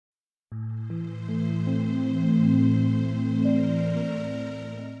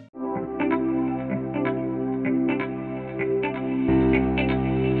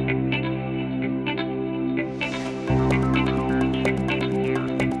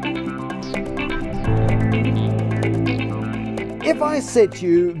If I said to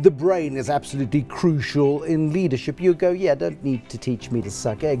you the brain is absolutely crucial in leadership, you'd go, yeah, don't need to teach me to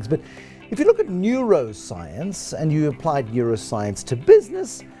suck eggs. But if you look at neuroscience and you applied neuroscience to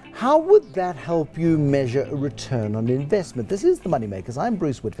business, how would that help you measure a return on investment? This is the Moneymakers. I'm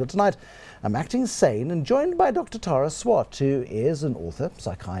Bruce Whitfield. Tonight, I'm acting sane and joined by Dr Tara Swart, who is an author,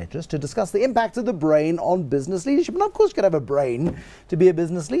 psychiatrist, to discuss the impact of the brain on business leadership. And of course, you can have a brain to be a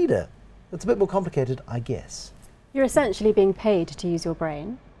business leader. It's a bit more complicated, I guess. You're essentially being paid to use your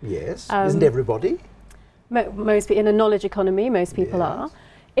brain. Yes. Isn't everybody? Most in a knowledge economy, most people are.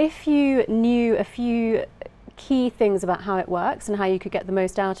 If you knew a few key things about how it works and how you could get the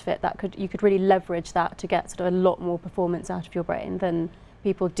most out of it, you could really leverage that to get sort of a lot more performance out of your brain than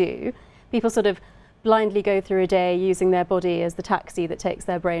people do. People sort of blindly go through a day using their body as the taxi that takes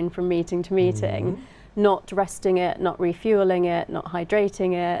their brain from meeting to meeting, not resting it, not refueling it, not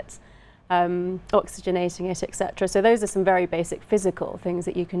hydrating it, oxygenating it, etc. So those are some very basic physical things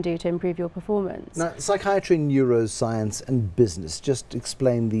that you can do to improve your performance. Now, psychiatry, neuroscience and business, just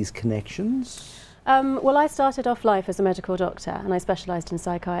explain these connections. Well, I started off life as a medical doctor and I specialised in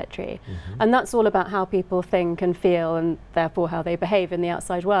psychiatry. And that's all about how people think and feel and therefore how they behave in the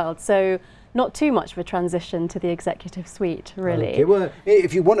outside world. So not too much of a transition to the executive suite, really. Okay, well,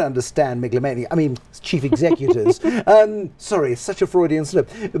 if you want to understand megalomania, I mean, chief executives, sorry, it's such a Freudian slip,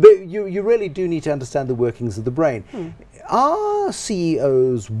 but you really do need to understand the workings of the brain. Are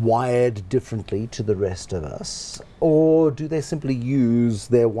CEOs wired differently to the rest of us, or do they simply use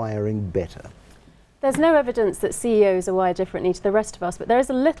their wiring better? There's no evidence that CEOs are wired differently to the rest of us, but there is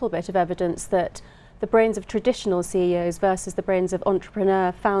a little bit of evidence that the brains of traditional CEOs versus the brains of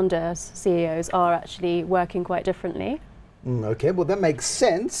entrepreneur, founders, CEOs are actually working quite differently. Okay, well that makes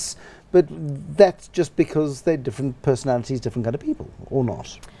sense, but that's just because they're different personalities, different kind of people, or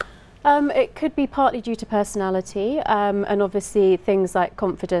not? It could be partly due to personality and obviously things like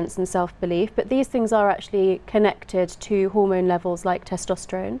confidence and self-belief, but these things are actually connected to hormone levels like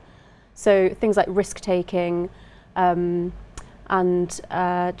testosterone. So things like risk-taking and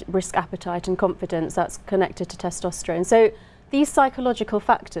risk appetite and confidence, that's connected to testosterone. So these psychological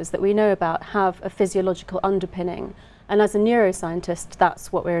factors that we know about have a physiological underpinning. And as a neuroscientist,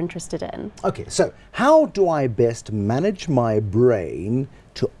 that's what we're interested in. Okay, so how do I best manage my brain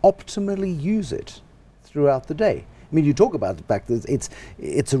to optimally use it throughout the day? I mean, you talk about the fact that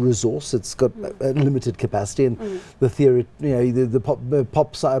it's a resource, it's got a limited capacity, and the theory, you know, the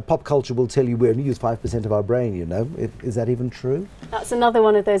pop culture will tell you we only use 5% of our brain, you know. Is that even true? That's another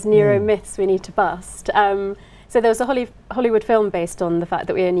one of those neuro myths we need to bust. So there was a Hollywood film based on the fact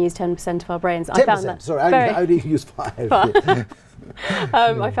that we only use 10% of our brains. 10%, I found that sorry, I only use 5.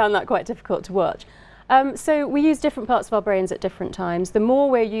 I found that quite difficult to watch. So we use different parts of our brains at different times. The more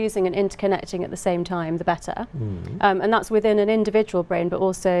we're using and interconnecting at the same time, the better. And that's within an individual brain, but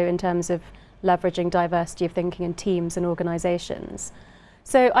also in terms of leveraging diversity of thinking in teams and organisations.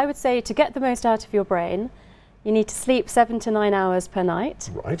 So I would say to get the most out of your brain, you need to sleep 7 to 9 hours per night.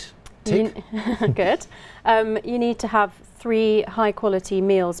 Right. Tick. Good. You need to have 3 high-quality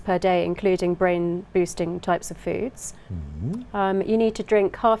meals per day, including brain-boosting types of foods. You need to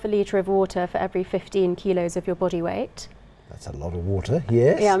drink ½ litre of water for every 15 kilos of your body weight. That's a lot of water,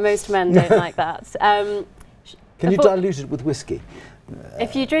 yes. Yeah, most men don't like that. Can you dilute it with whiskey?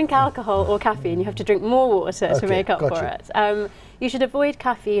 If you drink alcohol or caffeine, you have to drink more water to make up for it. You should avoid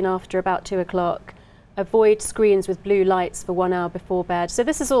caffeine after about 2 o'clock. Avoid screens with blue lights for 1 hour before bed. So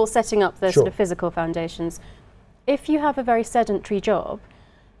this is all setting up the sort of physical foundations. If you have a very sedentary job,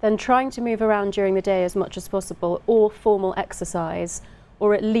 then trying to move around during the day as much as possible, or formal exercise,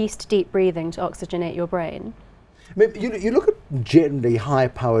 or at least deep breathing to oxygenate your brain. I mean, you look at generally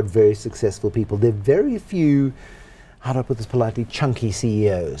high-powered, very successful people. There are very few, how do I put this politely, chunky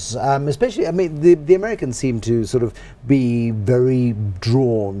CEOs. Especially, I mean, the Americans seem to sort of be very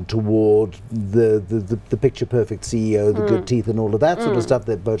drawn toward the picture-perfect CEO, the good teeth and all of that sort of stuff.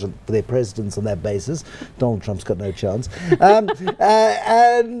 They vote for their presidents on that basis. Donald Trump's got no chance. And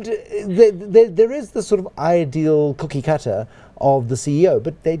there is the sort of ideal cookie cutter of the CEO,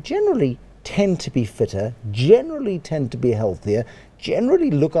 but they generally tend to be fitter, generally tend to be healthier,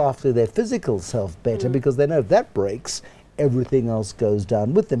 generally look after their physical self better because they know if that breaks, everything else goes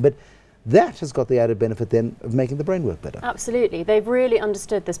down with them. But that has got the added benefit then of making the brain work better. Absolutely. They've really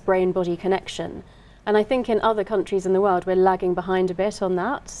understood this brain-body connection. And I think in other countries in the world, we're lagging behind a bit on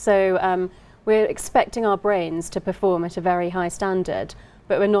that. So we're expecting our brains to perform at a very high standard,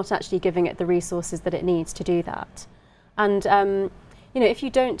 but we're not actually giving it the resources that it needs to do that. And you know, if you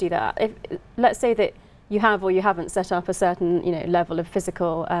don't do that, let's say that you have or you haven't set up a certain level of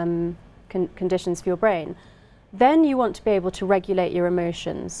physical conditions for your brain, Then you want to be able to regulate your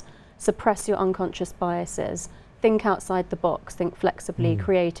emotions, suppress your unconscious biases, think outside the box, think flexibly,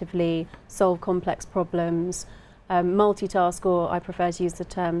 creatively, solve complex problems, multitask, or I prefer to use the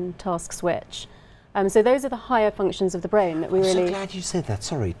term task switch. So those are the higher functions of the brain that we really... I'm so glad you said that,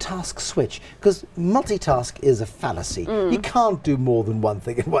 sorry, task switch, because multitask is a fallacy. You can't do more than one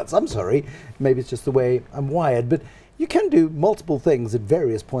thing at once. I'm sorry, maybe it's just the way I'm wired, but you can do multiple things at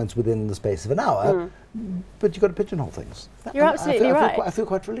various points within the space of an hour, but you've got to pigeonhole things. You're absolutely right. I feel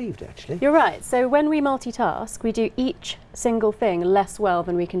quite relieved, actually. You're right. So when we multitask, we do each single thing less well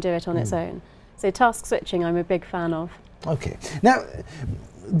than we can do it on its own. So task switching, I'm a big fan of. Okay. Now,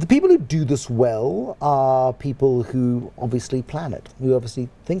 the people who do this well are people who obviously plan it, who obviously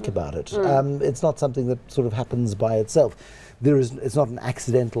think about it. It's not something that sort of happens by itself. It's not an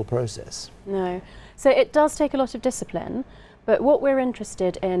accidental process. No. So it does take a lot of discipline, but what we're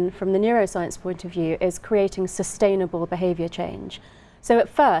interested in from the neuroscience point of view is creating sustainable behaviour change. So at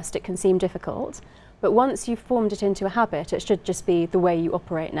first it can seem difficult, but once you've formed it into a habit, it should just be the way you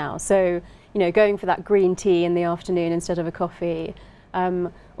operate now. So, you know, going for that green tea in the afternoon instead of a coffee,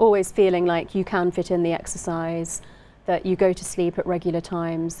 always feeling like you can fit in the exercise, that you go to sleep at regular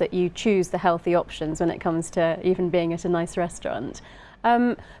times, that you choose the healthy options when it comes to even being at a nice restaurant.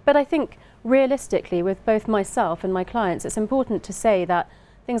 But I think realistically, with both myself and my clients, it's important to say that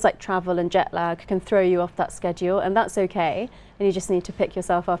things like travel and jet lag can throw you off that schedule, and that's okay, and you just need to pick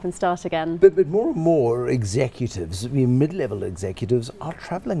yourself up and start again. But more and more executives, I mean, mid-level executives, are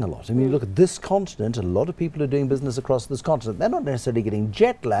travelling a lot. I mean, look at this continent, a lot of people are doing business across this continent. They're not necessarily getting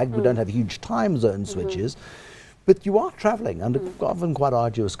jet lag, we don't have huge time zone switches, but you are travelling under often quite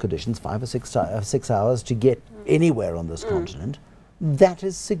arduous conditions, 5 or 6 hours to get anywhere on this continent. That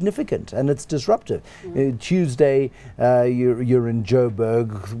is significant and it's disruptive. Tuesday you're in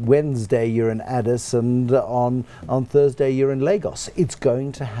Joburg, Wednesday you're in Addis, and on Thursday you're in Lagos. It's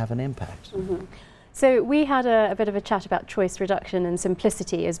going to have an impact. So we had a bit of a chat about choice reduction and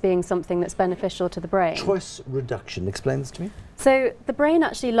simplicity as being something that's beneficial to the brain. Choice reduction, explain this to me. So the brain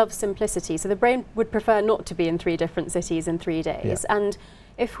actually loves simplicity. So the brain would prefer not to be in 3 different cities in 3 days. And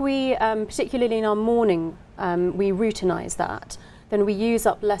if we, particularly in our morning, we routinize that, then we use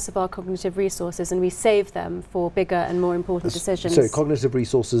up less of our cognitive resources and we save them for bigger and more important decisions. So cognitive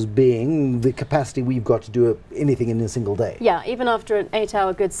resources being the capacity we've got to do anything in a single day. Yeah, even after an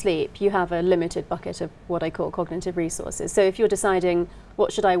 8-hour good sleep, you have a limited bucket of what I call cognitive resources. So if you're deciding,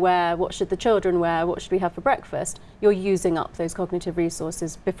 what should I wear, what should the children wear, what should we have for breakfast, you're using up those cognitive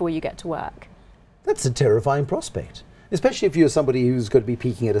resources before you get to work. That's a terrifying prospect. Especially if you're somebody who's going to be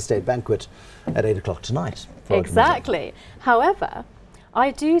peaking at a state banquet at 8 o'clock tonight. Exactly. However,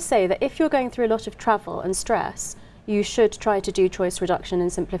 I do say that if you're going through a lot of travel and stress, you should try to do choice reduction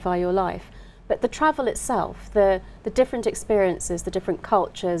and simplify your life. But the travel itself, the different experiences, the different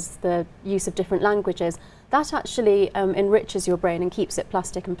cultures, the use of different languages, that actually enriches your brain and keeps it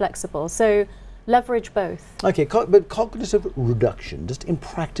plastic and flexible. So leverage both. Okay, but cognitive reduction, just in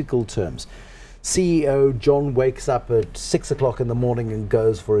practical terms. CEO John wakes up at 6 o'clock in the morning and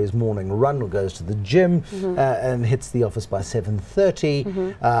goes for his morning run or goes to the gym and hits the office by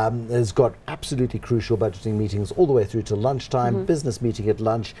 7:30. Has got absolutely crucial budgeting meetings all the way through to lunchtime, business meeting at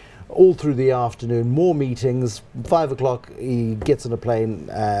lunch, all through the afternoon, more meetings. 5 o'clock he gets on a plane,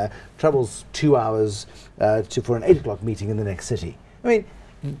 travels 2 hours for an 8 o'clock meeting in the next city. I mean,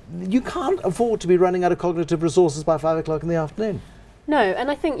 you can't afford to be running out of cognitive resources by 5 o'clock in the afternoon. No, and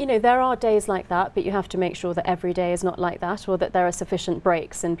I think, you know, there are days like that, but you have to make sure that every day is not like that, or that there are sufficient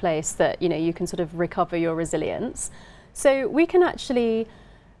breaks in place that, you know, you can sort of recover your resilience. So we can actually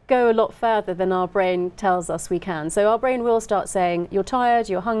go a lot further than our brain tells us we can. So our brain will start saying, you're tired,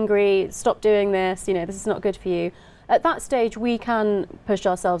 you're hungry, stop doing this, you know, this is not good for you. At that stage, we can push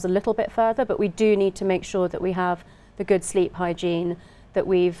ourselves a little bit further, but we do need to make sure that we have the good sleep hygiene, that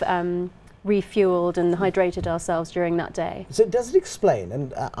we've refueled and hydrated ourselves during that day. So does it explain,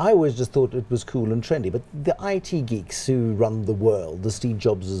 and I always just thought it was cool and trendy, but the IT geeks who run the world, the Steve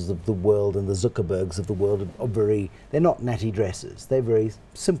Jobses of the world and the Zuckerbergs of the world are they're not natty dresses, they're very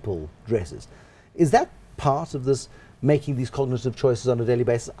simple dresses. Is that part of this, making these cognitive choices on a daily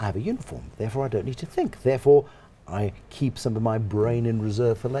basis? I have a uniform, therefore I don't need to think, therefore I keep some of my brain in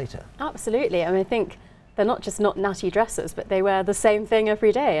reserve for later. Absolutely. I mean, I think they're not just not natty dresses, but they wear the same thing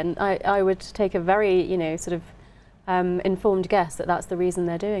every day. And I would take a very, you know, sort of informed guess that that's the reason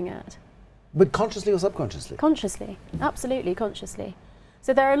they're doing it. But consciously or subconsciously? Consciously, absolutely consciously.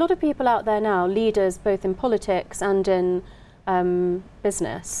 So there are a lot of people out there now, leaders both in politics and in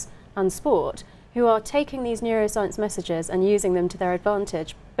business and sport, who are taking these neuroscience messages and using them to their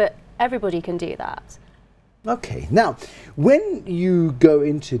advantage. But everybody can do that. Okay, now, when you go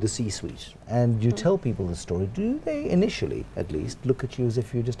into the C-suite and you tell people the story, do they initially, at least, look at you as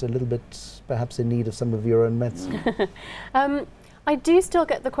if you're just a little bit, perhaps, in need of some of your own medicine? I do still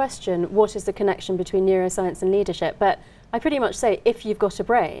get the question, what is the connection between neuroscience and leadership? But I pretty much say, if you've got a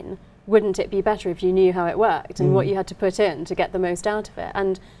brain, wouldn't it be better if you knew how it worked and what you had to put in to get the most out of it?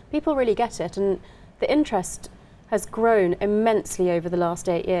 And people really get it, and the interest has grown immensely over the last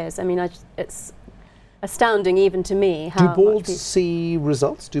 8 years. I mean, it's astounding even to me how do boards see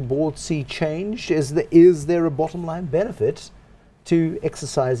results? Do boards see change? Is there a bottom line benefit to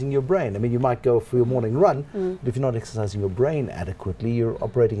exercising your brain? I mean, you might go for your morning run, but if you're not exercising your brain adequately, you're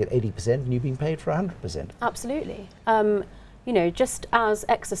operating at 80% and you're being paid for 100%. Absolutely. You know, just as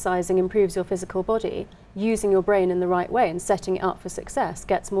exercising improves your physical body, using your brain in the right way and setting it up for success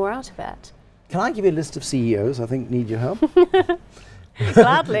gets more out of it. Can I give you a list of CEOs I think need your help?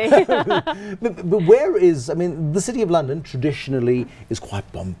 Gladly. but where is, I mean, the City of London traditionally is quite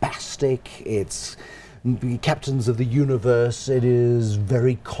bombastic. It's captains of the universe. It is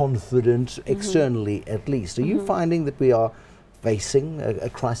very confident, externally at least. Are you finding that we are facing a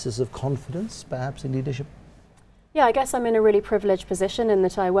crisis of confidence, perhaps, in leadership? Yeah, I guess I'm in a really privileged position in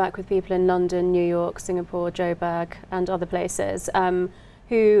that I work with people in London, New York, Singapore, Joburg and other places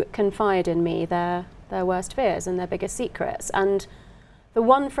who confide in me their worst fears and their biggest secrets. And the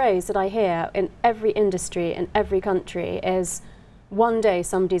one phrase that I hear in every industry, in every country is, one day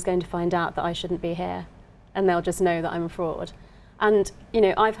somebody's going to find out that I shouldn't be here and they'll just know that I'm a fraud. And, you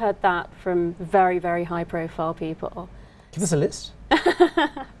know, I've heard that from very, very high profile people. Give us a list.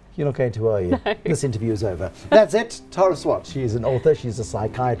 You're not going to, are you? No. This interview is over. That's it. Tara Swart. She's an author. She's a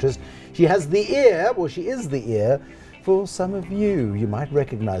psychiatrist. She has the ear, well, she is the ear, for some of you. You might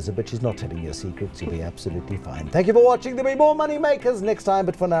recognize her, but she's not telling your secrets. You'll be absolutely fine. Thank you for watching. There'll be more Money Makers next time,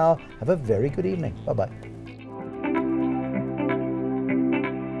 but for now, have a very good evening. Bye-bye.